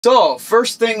So,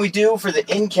 first thing we do for the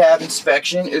in-cab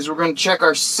inspection is we're going to check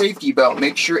our safety belt,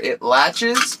 make sure it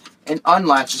latches and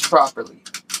unlatches properly.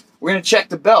 We're going to check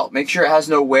the belt, make sure it has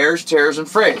no wears, tears, and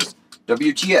frays.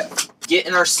 WTF. Get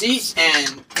in our seat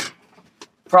and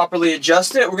properly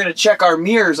adjust it. We're going to check our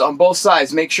mirrors on both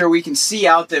sides, make sure we can see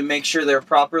out them, make sure they're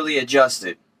properly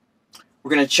adjusted. We're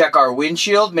going to check our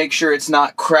windshield, make sure it's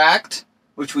not cracked,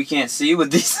 which we can't see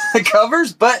with these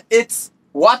covers, but it's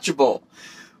watchable.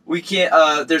 We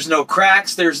can't, there's no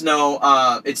cracks, there's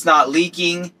no, it's not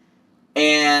leaking,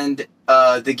 and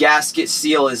the gasket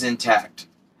seal is intact.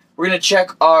 We're going to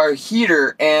check our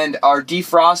heater and our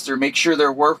defroster, make sure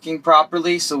they're working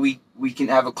properly so we can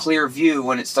have a clear view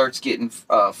when it starts getting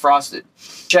frosted.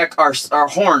 Check our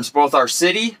horns, both our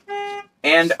city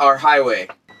and our highway.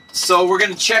 So we're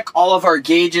going to check all of our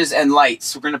gauges and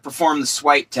lights. We're going to perform the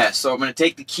swipe test. So I'm going to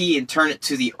take the key and turn it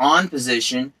to the on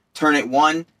position, turn it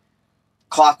 1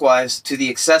 clockwise to the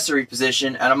accessory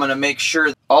position, and I'm going to make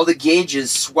sure all the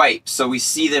gauges swipe so we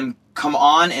see them come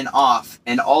on and off,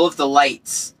 and all of the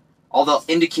lights, all the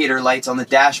indicator lights on the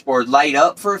dashboard light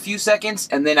up for a few seconds,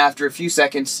 and then after a few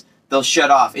seconds they'll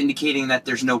shut off, indicating that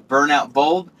there's no burnout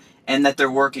bulb and that they're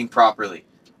working properly.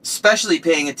 Especially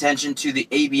paying attention to the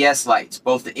ABS lights,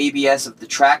 both the ABS of the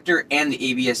tractor and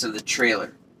the ABS of the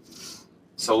trailer.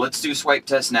 So let's do swipe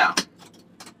test now.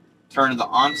 Turn to the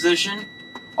on position.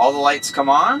 All the lights come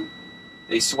on,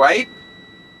 they swipe,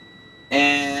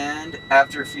 and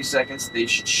after a few seconds they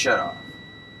should shut off.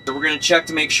 So we're going to check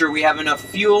to make sure we have enough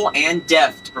fuel and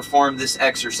depth to perform this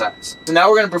exercise. So now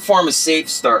we're going to perform a safe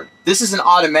start. This is an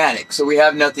automatic, so we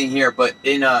have nothing here, but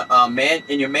in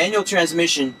your manual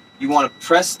transmission, you want to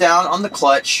press down on the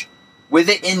clutch with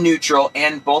it in neutral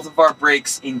and both of our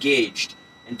brakes engaged,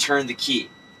 and turn the key.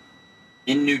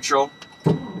 In neutral.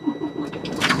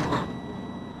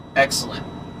 Excellent.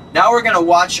 Now we're going to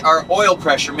watch our oil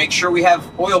pressure, make sure we have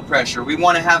oil pressure. We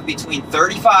want to have between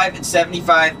 35 and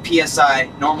 75 psi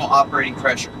normal operating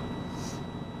pressure.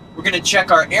 We're going to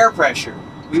check our air pressure.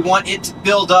 We want it to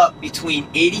build up between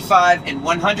 85 and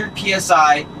 100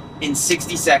 psi in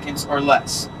 60 seconds or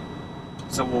less.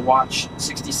 So we'll watch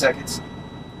 60 seconds.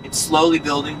 It's slowly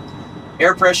building.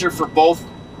 Air pressure for both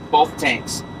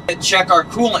tanks. Check our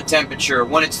coolant temperature.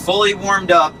 When it's fully warmed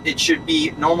up, it should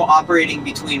be normal operating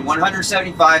between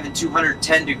 175 and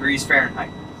 210 degrees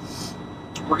Fahrenheit.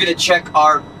 We're going to check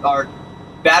our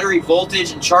battery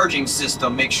voltage and charging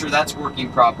system, make sure that's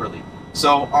working properly.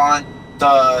 So on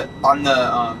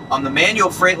the manual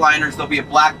Freightliners, there'll be a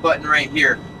black button right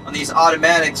here. On these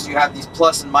automatics, you have these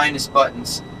plus and minus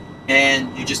buttons,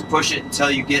 and you just push it until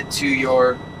you get to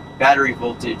your battery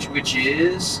voltage, which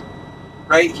is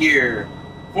right here.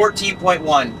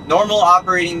 14.1. Normal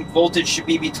operating voltage should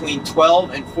be between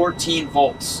 12 and 14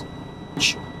 volts.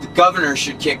 The governor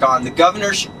should kick on. The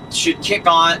governor should kick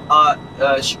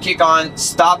on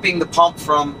stopping the pump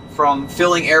from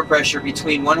filling air pressure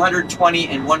between 120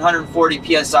 and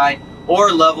 140 psi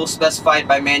or level specified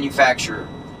by manufacturer.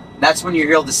 And that's when you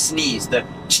hear the sneeze, the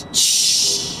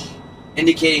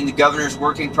indicating the governor's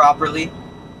working properly,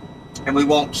 and we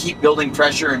won't keep building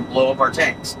pressure and blow up our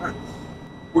tanks.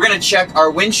 We're going to check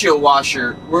our windshield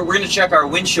washer. We're going to check our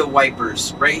windshield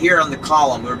wipers right here on the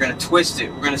column. We're going to twist it.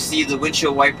 We're going to see the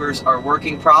windshield wipers are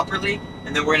working properly,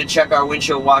 and then we're going to check our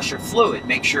windshield washer fluid,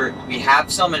 make sure we have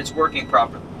some and it's working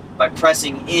properly by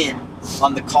pressing in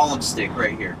on the column stick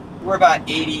right here. We're about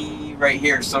 80 right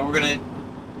here, so we're going to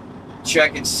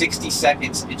check in 60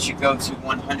 seconds. It should go to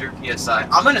 100 psi.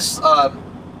 I'm going to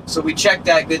so we checked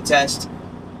that, good test.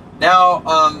 Now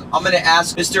I'm going to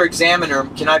ask Mr. Examiner,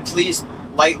 can I please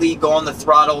lightly go on the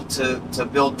throttle to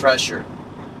build pressure?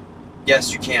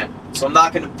 Yes, you can. So I'm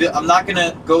not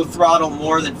gonna go throttle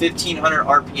more than 1500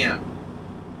 RPM.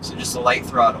 So just a light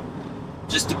throttle,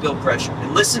 just to build pressure.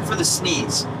 And listen for the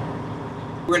sneeze.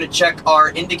 We're gonna check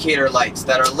our indicator lights.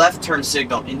 That are left turn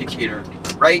signal indicator,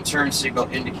 right turn signal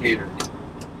indicator,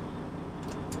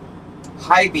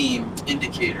 high beam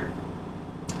indicator,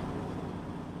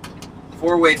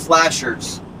 four-way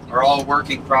flashers are all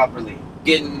working properly.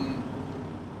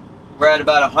 We're at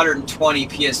about 120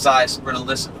 psi, so we're going to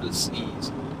listen for the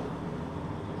sneeze.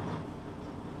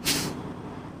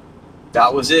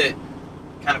 That was it.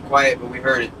 Kind of quiet, but we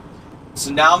heard it.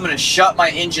 So now I'm going to shut my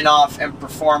engine off and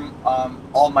perform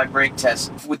all my brake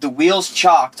tests. With the wheels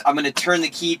chalked, I'm going to turn the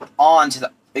key on to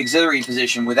the auxiliary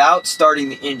position without starting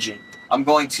the engine. I'm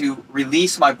going to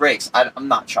release my brakes. I'm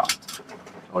not chalked.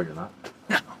 Oh, you're not?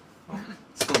 No.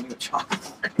 Still need a chalk.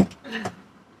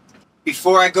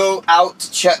 Before I go out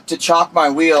to chalk my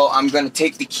wheel, I'm going to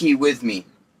take the key with me.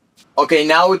 Okay,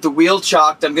 now with the wheel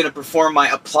chalked, I'm going to perform my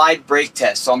applied brake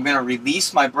test. So I'm going to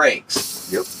release my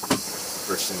brakes. Yep.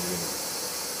 person unit.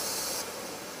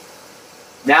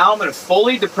 Now I'm going to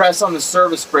fully depress on the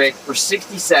service brake for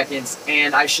 60 seconds,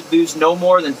 and I should lose no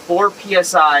more than 4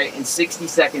 psi in 60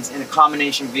 seconds in a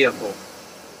combination vehicle.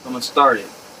 So I'm going to start it.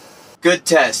 Good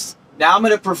test. Now I'm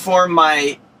going to perform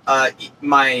my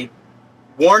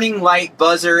warning light,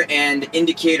 buzzer, and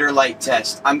indicator light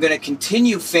test. I'm going to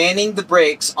continue fanning the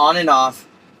brakes on and off,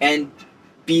 and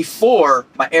before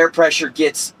my air pressure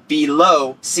gets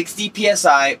below 60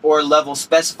 psi or level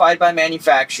specified by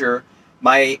manufacturer,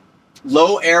 my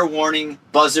low air warning,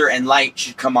 buzzer, and light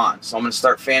should come on. So I'm going to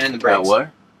start fanning the brakes. At what?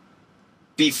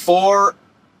 Before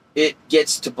it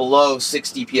gets to below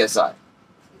 60 psi.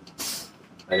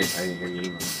 I didn't hear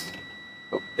you.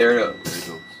 Oh, there it goes.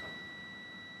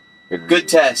 There it goes. Good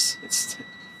test.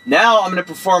 Now I'm going to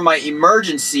perform my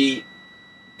emergency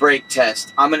brake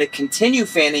test. I'm going to continue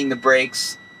fanning the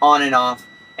brakes on and off,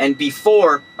 and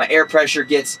before my air pressure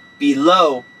gets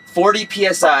below 40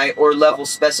 psi or level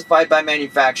specified by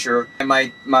manufacturer, and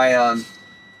my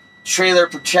trailer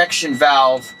protection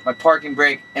valve, my parking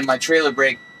brake, and my trailer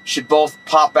brake should both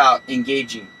pop out,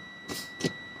 engaging.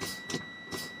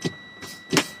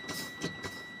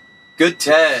 Good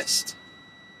test.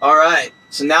 Alright,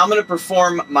 so now I'm going to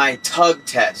perform my tug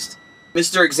test.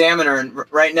 Mr. Examiner,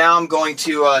 right now I'm going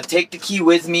to take the key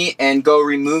with me and go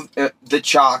remove the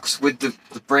chocks with the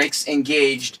brakes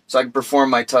engaged so I can perform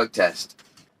my tug test.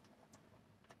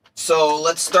 So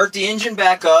let's start the engine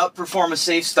back up, perform a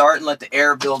safe start, and let the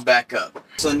air build back up.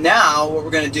 So now what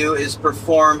we're going to do is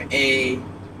perform a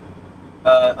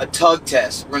tug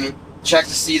test. We're going to check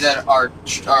to see that our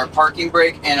parking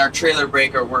brake and our trailer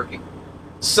brake are working.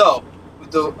 So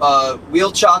with the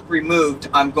wheel chock removed,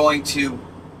 I'm going to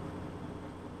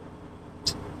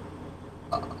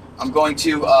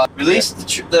release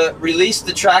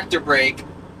the tractor brake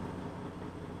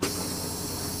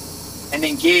and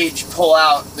engage, pull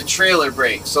out the trailer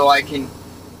brake, so I can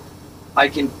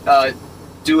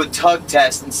do a tug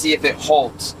test and see if it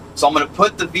holds. So I'm going to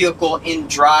put the vehicle in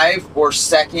drive or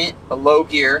second, a low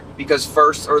gear, because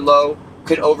first or low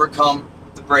could overcome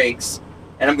the brakes.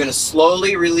 And I'm going to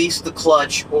slowly release the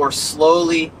clutch or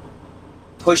slowly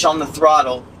push on the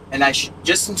throttle, and I should,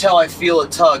 just until I feel a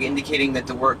tug indicating that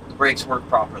the brakes work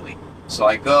properly. So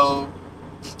I go,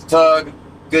 tug,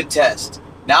 good test.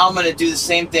 Now I'm going to do the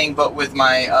same thing, but with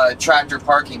my tractor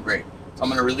parking brake. So I'm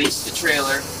going to release the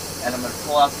trailer, and I'm going to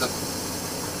pull out the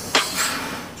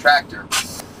tractor.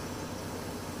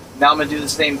 Now I'm going to do the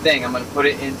same thing. I'm going to put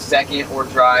it in second or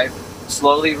drive,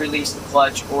 slowly release the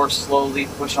clutch, or slowly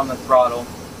push on the throttle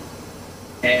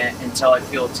until I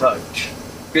feel a tug.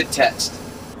 Good test.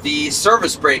 The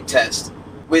service brake test.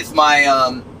 With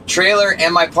my trailer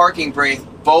and my parking brake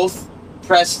both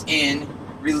pressed in,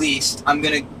 released, I'm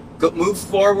going to move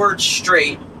forward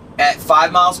straight at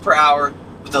 5 miles per hour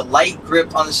with a light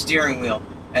grip on the steering wheel,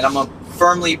 and I'm going to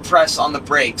firmly press on the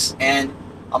brakes, and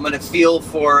I'm going to feel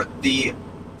for the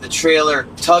trailer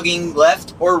tugging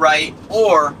left or right,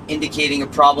 or indicating a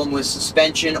problem with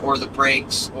suspension or the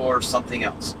brakes or something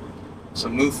else. So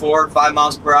move forward 5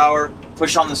 miles per hour,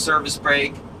 push on the service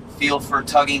brake, feel for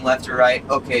tugging left or right.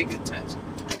 Okay, good test.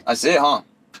 That's it, huh?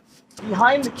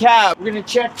 Behind the cab, we're going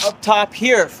to check up top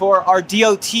here for our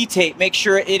DOT tape. Make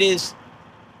sure it is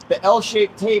the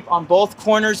L-shaped tape on both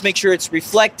corners. Make sure it's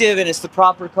reflective and it's the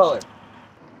proper color.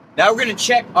 Now we're going to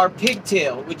check our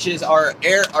pigtail, which is our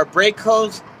brake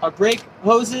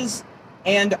hoses,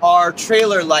 and our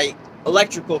trailer light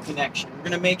electrical connection. We're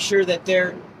going to make sure that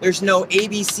there's no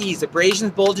ABCs,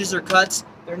 abrasions, bulges, or cuts.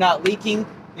 They're not leaking.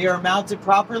 They are mounted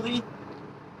properly,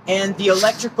 and the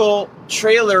electrical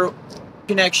trailer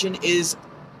connection is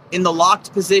in the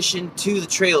locked position to the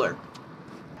trailer.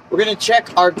 We're going to check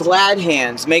our glad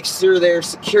hands, make sure they're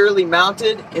securely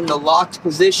mounted in the locked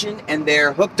position and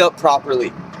they're hooked up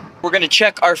properly. We're going to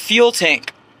check our fuel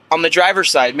tank on the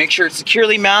driver's side, make sure it's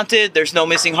securely mounted, there's no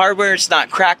missing hardware, it's not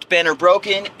cracked, bent, or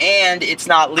broken, and it's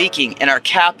not leaking, and our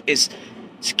cap is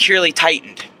securely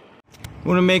tightened. We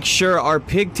want to make sure our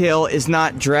pigtail is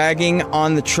not dragging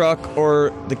on the truck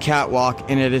or the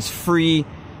catwalk, and it is free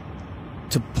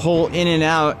to pull in and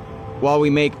out while we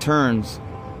make turns.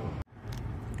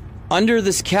 Under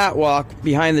this catwalk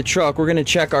behind the truck, we're going to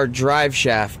check our drive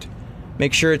shaft.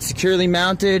 Make sure it's securely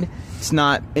mounted, it's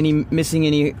not missing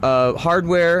any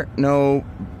hardware, no,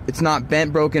 it's not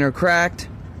bent, broken, or cracked.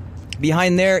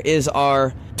 Behind there is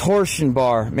our torsion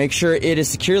bar. Make sure it is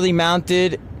securely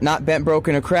mounted, not bent,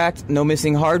 broken, or cracked, no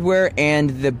missing hardware, and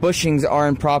the bushings are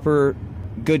in proper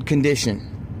good condition.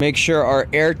 Make sure our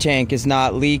air tank is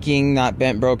not leaking, not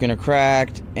bent, broken, or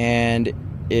cracked, and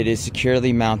it is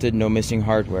securely mounted, no missing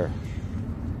hardware.